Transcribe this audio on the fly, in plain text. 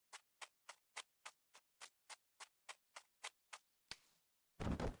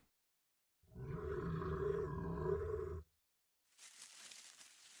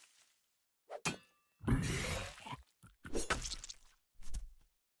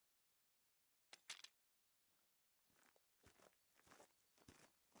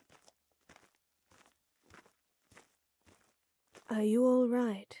Are you all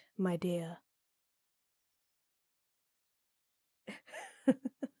right, my dear?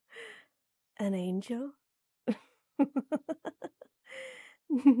 An angel?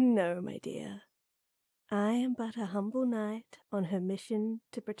 No, my dear. I am but a humble knight on her mission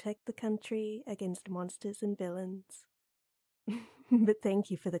to protect the country against monsters and villains. But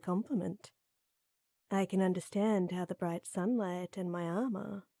thank you for the compliment. I can understand how the bright sunlight and my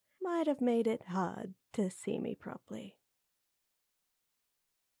armor might have made it hard to see me properly.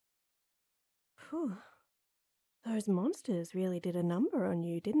 Phew. Those monsters really did a number on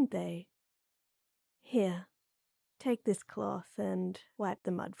you, didn't they? Here, take this cloth and wipe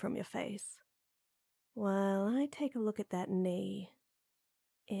the mud from your face. While I take a look at that knee,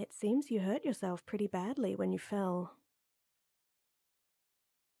 it seems you hurt yourself pretty badly when you fell.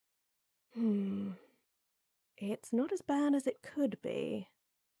 It's not as bad as it could be,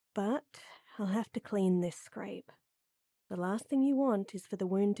 but I'll have to clean this scrape. The last thing you want is for the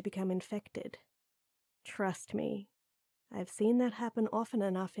wound to become infected. Trust me, I've seen that happen often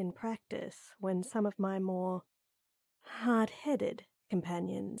enough in practice when some of my more hard-headed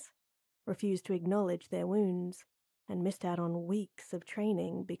companions refused to acknowledge their wounds and missed out on weeks of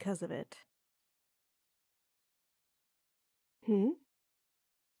training because of it. Oh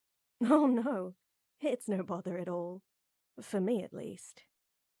no, it's no bother at all. For me, at least.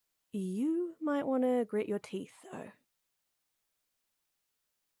 You might want to grit your teeth, though.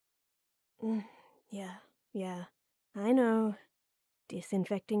 Yeah, I know.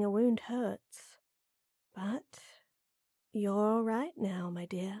 Disinfecting a wound hurts. But you're all right now, my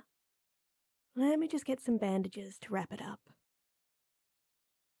dear. Let me just get some bandages to wrap it up.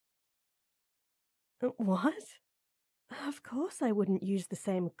 What? Of course I wouldn't use the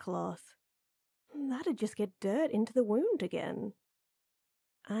same cloth. That'd just get dirt into the wound again.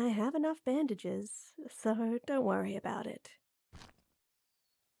 I have enough bandages, so don't worry about it.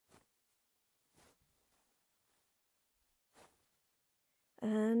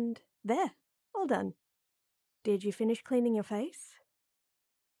 And there, all done. Did you finish cleaning your face?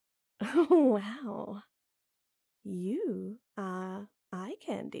 Oh, wow. You are eye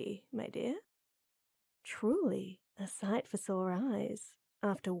candy, my dear. Truly a sight for sore eyes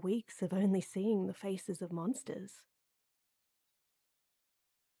after weeks of only seeing the faces of monsters.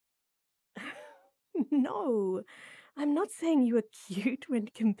 No, I'm not saying you are cute when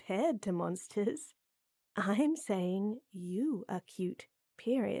compared to monsters. I'm saying you are cute,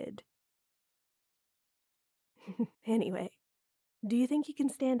 period. Anyway, do you think you can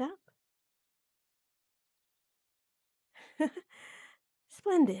stand up?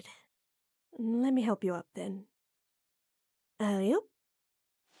 Splendid. Let me help you up then. Yep.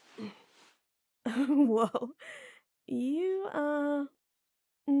 Whoa, you are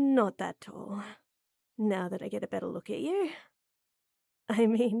not that tall, now that I get a better look at you. I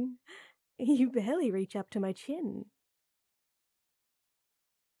mean, you barely reach up to my chin.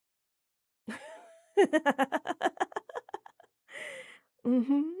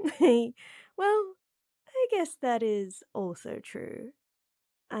 Well, I guess that is also true.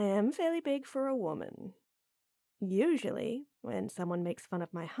 I am fairly big for a woman. Usually, when someone makes fun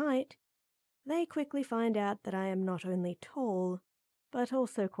of my height, they quickly find out that I am not only tall, but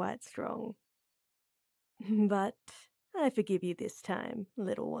also quite strong. But I forgive you this time,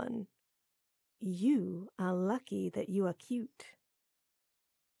 little one. You are lucky that you are cute.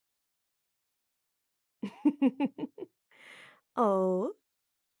 Oh,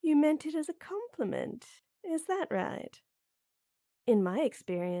 you meant it as a compliment, is that right? In my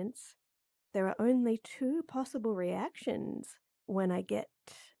experience, there are only two possible reactions when I get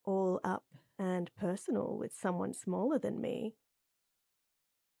all up and personal with someone smaller than me.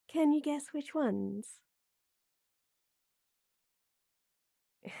 Can you guess which ones?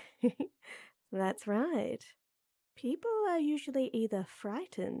 That's right. People are usually either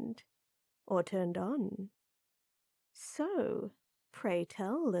frightened or turned on. So, pray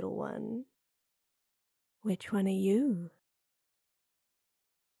tell, little one, which one are you?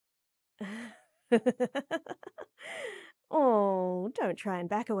 Oh, don't try and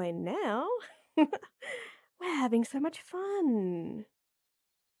back away now. We're having so much fun.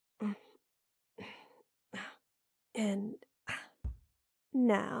 And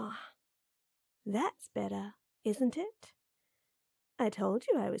now, that's better, isn't it? I told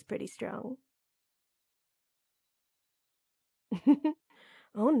you I was pretty strong.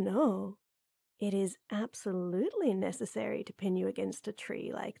 Oh no, it is absolutely necessary to pin you against a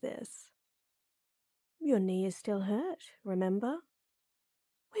tree like this. Your knee is still hurt, remember?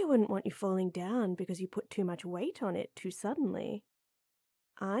 We wouldn't want you falling down because you put too much weight on it too suddenly.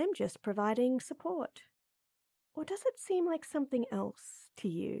 I'm just providing support. Or does it seem like something else to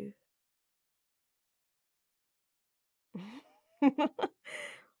you?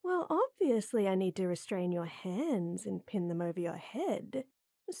 Well, obviously I need to restrain your hands and pin them over your head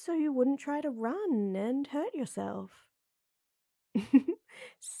so you wouldn't try to run and hurt yourself.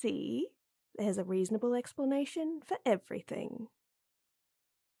 See? There's a reasonable explanation for everything.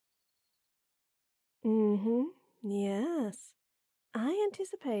 Yes. I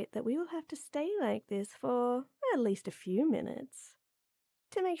anticipate that we will have to stay like this for at least a few minutes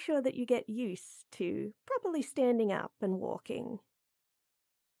to make sure that you get used to properly standing up and walking.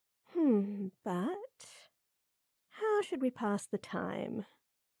 But how should we pass the time?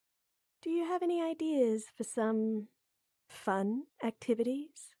 Do you have any ideas for some fun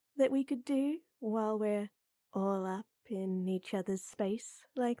activities that we could do while we're all up in each other's space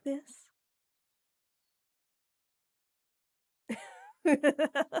like this?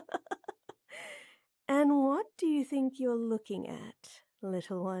 And what do you think you're looking at,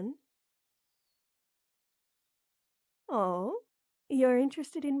 little one? Oh, you're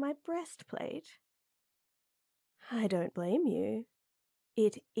interested in my breastplate? I don't blame you.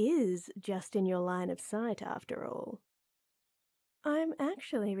 It is just in your line of sight, after all. I'm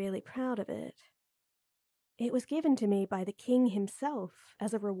actually really proud of it. It was given to me by the king himself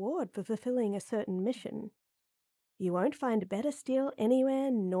as a reward for fulfilling a certain mission. You won't find better steel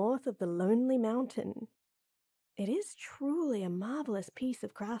anywhere north of the Lonely Mountain. It is truly a marvelous piece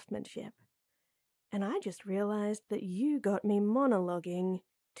of craftsmanship. And I just realized that you got me monologuing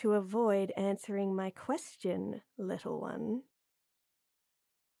to avoid answering my question, little one.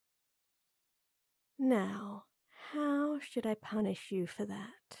 Now, how should I punish you for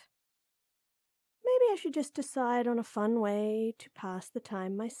that? Maybe I should just decide on a fun way to pass the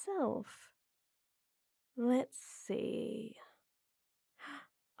time myself. Let's see.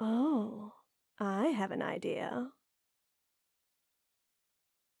 Oh, I have an idea.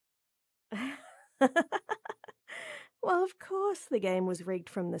 Well, of course the game was rigged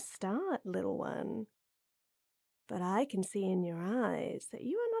from the start, little one. But I can see in your eyes that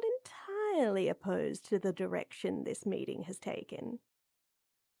you are not entirely opposed to the direction this meeting has taken.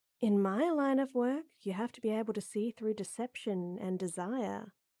 In my line of work, you have to be able to see through deception and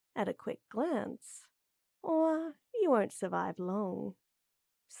desire at a quick glance, or you won't survive long.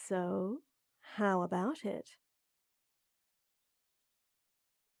 So, how about it?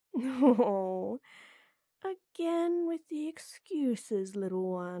 Oh, again with the excuses, little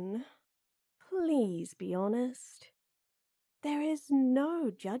one. Please be honest. There is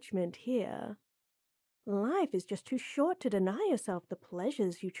no judgment here. Life is just too short to deny yourself the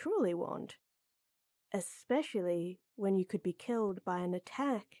pleasures you truly want, especially when you could be killed by an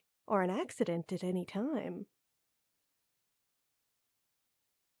attack or an accident at any time.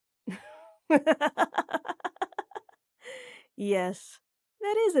 Yes,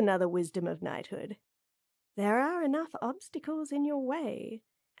 that is another wisdom of knighthood. There are enough obstacles in your way,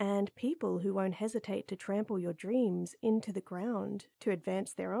 and people who won't hesitate to trample your dreams into the ground to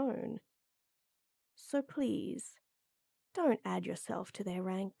advance their own. So please, don't add yourself to their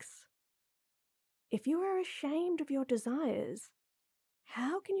ranks. If you are ashamed of your desires,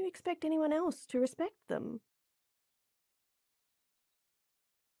 how can you expect anyone else to respect them?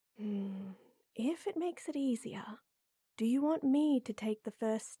 If it makes it easier, do you want me to take the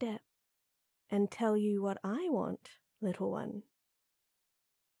first step and tell you what I want, little one?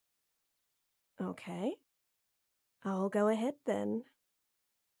 Okay, I'll go ahead then.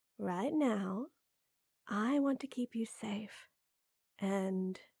 Right now, I want to keep you safe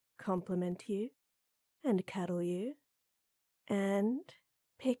and compliment you and cuddle you and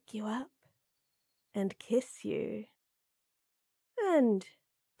pick you up and kiss you and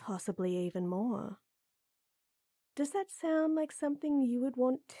possibly even more. Does that sound like something you would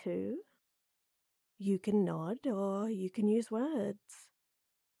want too? You can nod or you can use words.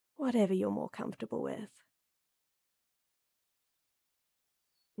 Whatever you're more comfortable with.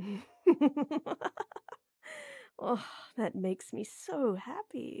 Oh, that makes me so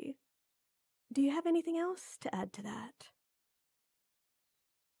happy. Do you have anything else to add to that?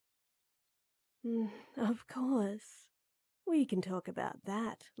 Of course. We can talk about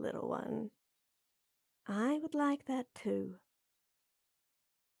that, little one. I would like that too.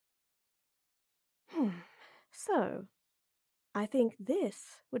 So, I think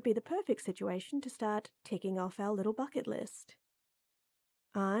this would be the perfect situation to start ticking off our little bucket list.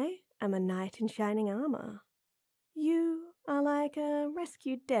 I am a knight in shining armor. You are like a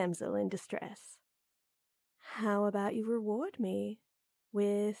rescued damsel in distress. How about you reward me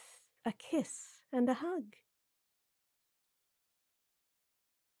with a kiss and a hug?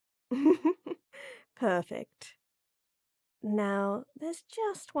 Perfect. Now, there's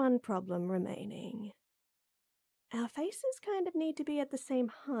just one problem remaining. Our faces kind of need to be at the same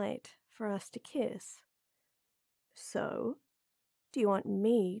height for us to kiss. So, do you want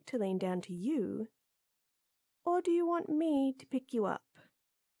me to lean down to you? Or do you want me to pick you up?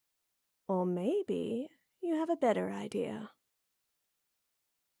 Or maybe you have a better idea.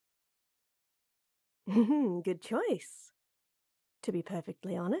 Good choice. To be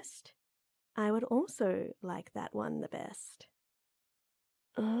perfectly honest, I would also like that one the best.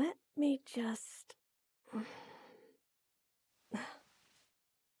 Let me just...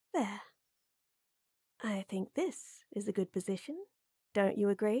 There. I think this is a good position. Don't you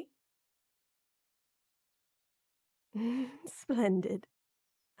agree? Splendid.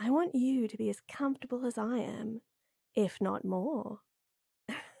 I want you to be as comfortable as I am, if not more.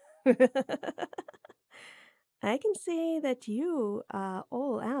 I can see that you are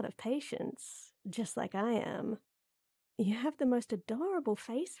all out of patience, just like I am. You have the most adorable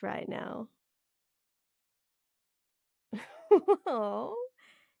face right now. Oh,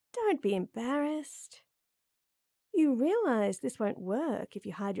 don't be embarrassed. You realize this won't work if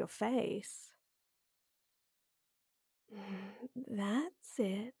you hide your face. That's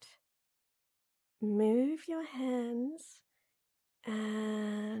it. Move your hands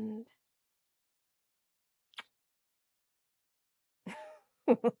and...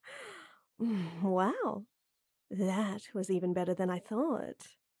 Wow, that was even better than I thought.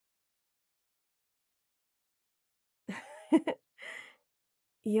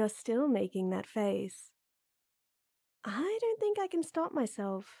 You're still making that face. I don't think I can stop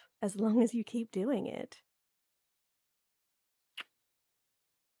myself as long as you keep doing it.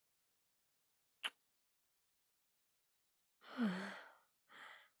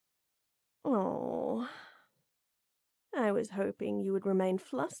 Oh, I was hoping you would remain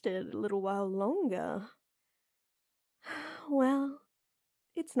flustered a little while longer. Well,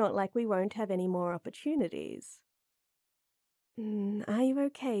 it's not like we won't have any more opportunities. Are you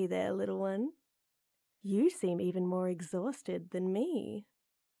okay there, little one? You seem even more exhausted than me.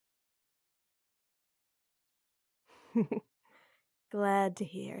 Glad to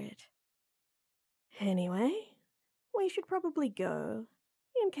hear it. Anyway, we should probably go,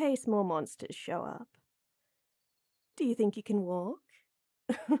 in case more monsters show up. Do you think you can walk?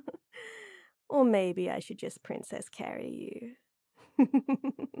 Or maybe I should just princess carry you.